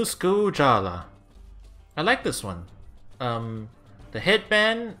 Here's New School Jhala. I like this one. The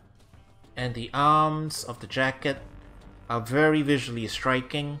headband and the arms of the jacket are very visually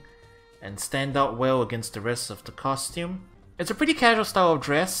striking and stand out well against the rest of the costume. It's a pretty casual style of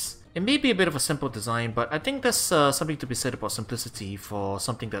dress. It may be a bit of a simple design, but I think there's something to be said about simplicity for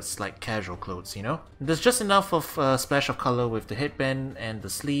something that's like casual clothes, you know? There's just enough of a splash of color with the headband and the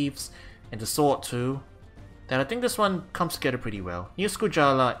sleeves and the sword too, that I think this one comes together pretty well. New School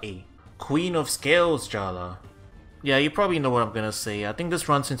Jhala A. Queen of Scales Jhala. Yeah, you probably know what I'm gonna say. I think this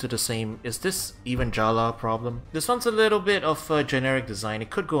runs into the same "is this even Jhala" problem. This one's a little bit of a generic design. It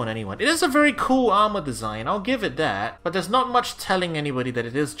could go on anyone. It is a very cool armor design, I'll give it that. But there's not much telling anybody that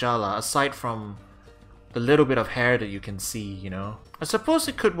it is Jhala, aside from the little bit of hair that you can see, you know? I suppose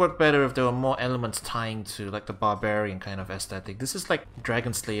it could work better if there were more elements tying to like the barbarian kind of aesthetic. This is like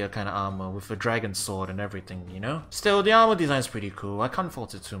Dragon Slayer kind of armor with a dragon sword and everything, you know? Still, the armor design's pretty cool. I can't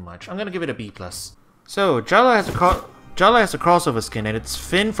fault it too much. I'm gonna give it a B+. So, Jhala has a crossover skin, and it's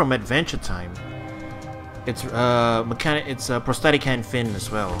Finn from Adventure Time. It's it's a prosthetic hand Finn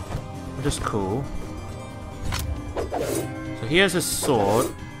as well, which is cool. So here's his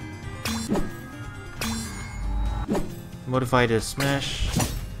sword. Modify the smash.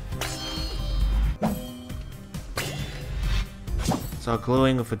 It's all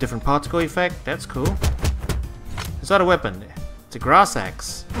glowing with a different particle effect. That's cool. His other weapon, it's a grass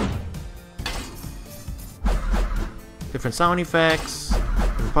axe. Different sound effects,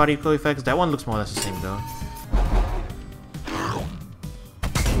 different particle effects. That one looks more or less the same though.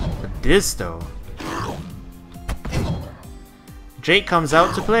 But this though, Jake comes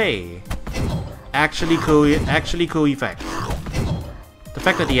out to play. Actually cool effect. The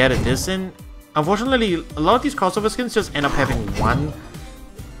fact that he added this in, unfortunately, a lot of these crossover skins just end up having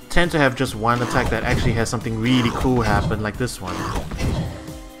tend to have just one attack that actually has something really cool happen, like this one.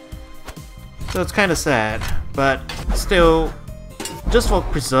 So it's kind of sad, but still, just for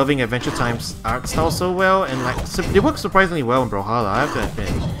preserving Adventure Time's art style so well, and like, it works surprisingly well in Brawlhalla, I have to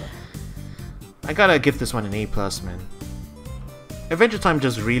admit. I gotta give this one an A+, man. Adventure Time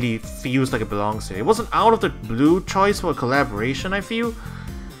just really feels like it belongs here. It wasn't out of the blue choice for a collaboration, I feel,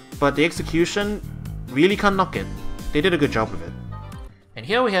 but the execution really can't knock it. They did a good job with it. And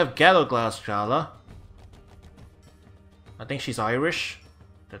here we have Gallowglass Jhala. I think she's Irish.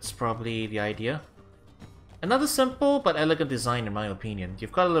 That's probably the idea. Another simple but elegant design in my opinion.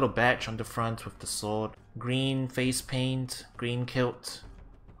 You've got a little badge on the front with the sword, green face paint, green kilt.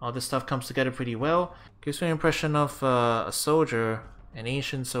 All this stuff comes together pretty well. Gives me an impression of a soldier, an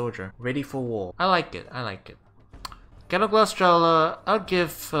ancient soldier, ready for war. I like it, I like it. Gallowglass Jhala, I'll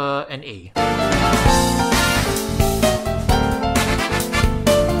give an A.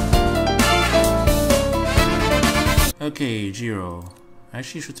 Okay, Jiro. I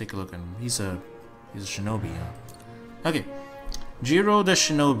actually should take a look at him. He's a shinobi, huh? Okay. Jiro the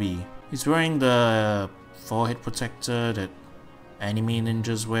shinobi. He's wearing the forehead protector that anime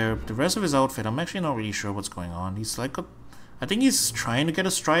ninjas wear. The rest of his outfit, I'm actually not really sure what's going on. He's like I think he's trying to get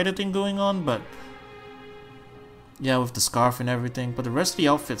a strider thing going on, but yeah, with the scarf and everything. But the rest of the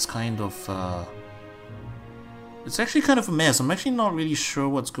outfit's kind of it's actually kind of a mess. I'm actually not really sure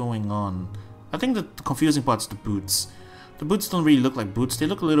what's going on. I think the confusing part's the boots. The boots don't really look like boots, they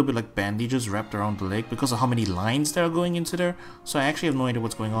look a little bit like bandages wrapped around the leg because of how many lines that are going into there, so I actually have no idea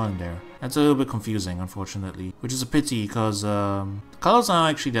what's going on in there. That's a little bit confusing, unfortunately, which is a pity because the colors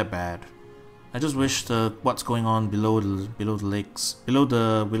aren't actually that bad. I just wish what's going on below the legs, below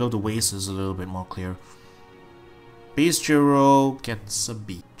the waist is a little bit more clear. Base Jiro gets a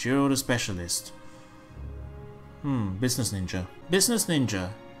B. Jiro the specialist. Business Ninja. Business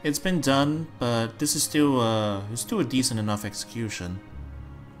Ninja. It's been done, but this is still a decent enough execution.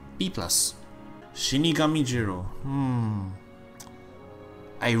 B+. Shinigami Jiro.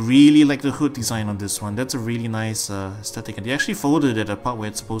 I really like the hood design on this one. That's a really nice aesthetic, and they actually folded it at a part where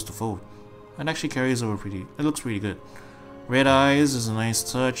it's supposed to fold. It actually carries over pretty. It looks pretty good. Red eyes is a nice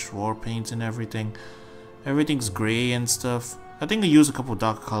touch. War paint and everything. Everything's gray and stuff. I think they use a couple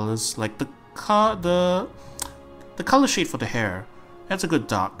dark colors, like the color shade for the hair. That's a good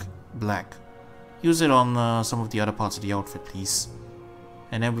dark black. Use it on some of the other parts of the outfit, please.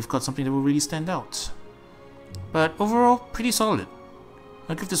 And then we've got something that will really stand out. But overall, pretty solid.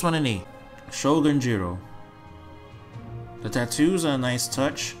 I'll give this one an A. Shogun Jiro. The tattoos are a nice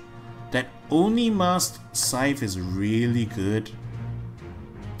touch. That Oni mask scythe is really good.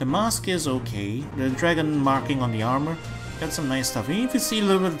 The mask is okay. The dragon marking on the armor, that's some nice stuff. Even if you see a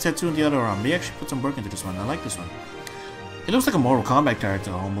little bit of tattoo on the other arm, they actually put some work into this one. I like this one. It looks like a Mortal Kombat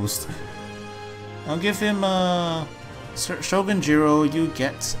character almost. I'll give him Shogun Jiro. You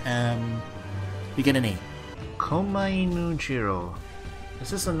get an A. Komainu Jiro.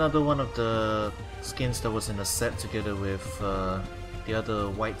 This is another one of the skins that was in the set together with the other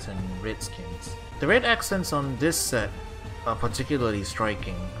white and red skins. The red accents on this set are particularly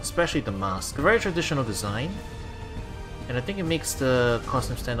striking, especially the mask. A very traditional design, and I think it makes the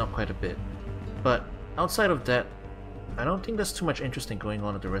costume stand out quite a bit. But outside of that, I don't think there's too much interesting going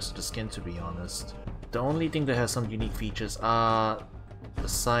on with the rest of the skin, to be honest. The only thing that has some unique features are the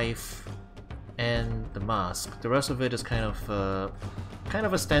scythe and the mask. The rest of it is kind of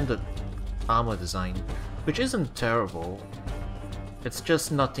a standard armor design, which isn't terrible. It's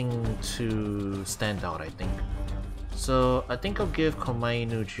just nothing to stand out, I think. So I think I'll give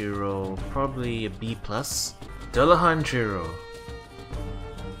Komainu Jiro probably a B+. Dullahan Jiro.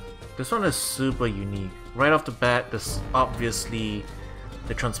 This one is super unique. Right off the bat, there's obviously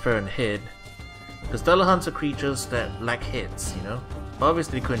the transparent head, because Dullahans are creatures that lack heads, you know?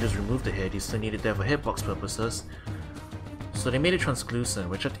 Obviously you couldn't just remove the head, you still needed that for hitbox purposes. So they made it translucent,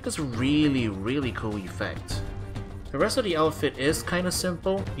 which I think is a really cool effect. The rest of the outfit is kinda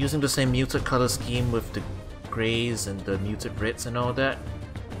simple, using the same muted color scheme with the greys and the muted reds and all that.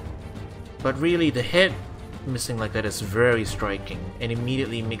 But really, the head missing like that is very striking, and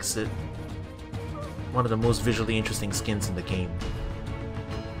immediately makes it one of the most visually interesting skins in the game.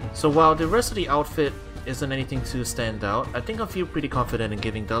 So while the rest of the outfit isn't anything to stand out, I think I feel pretty confident in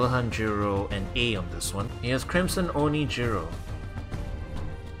giving Dullahan Jiro an A on this one. He has Crimson Oni Jiro.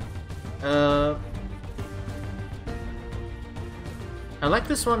 I like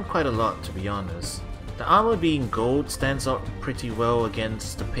this one quite a lot, to be honest. The armor being gold stands out pretty well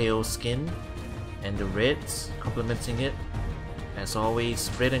against the pale skin, and the reds complementing it. As always,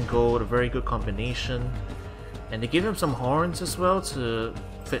 red and gold, a very good combination. And they give him some horns as well to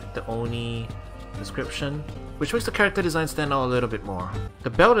fit the Oni description, which makes the character design stand out a little bit more. The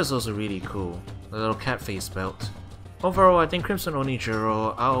belt is also really cool, the little cat face belt. Overall, I think Crimson Oni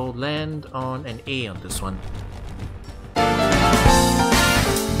Jiro, I'll land on an A on this one.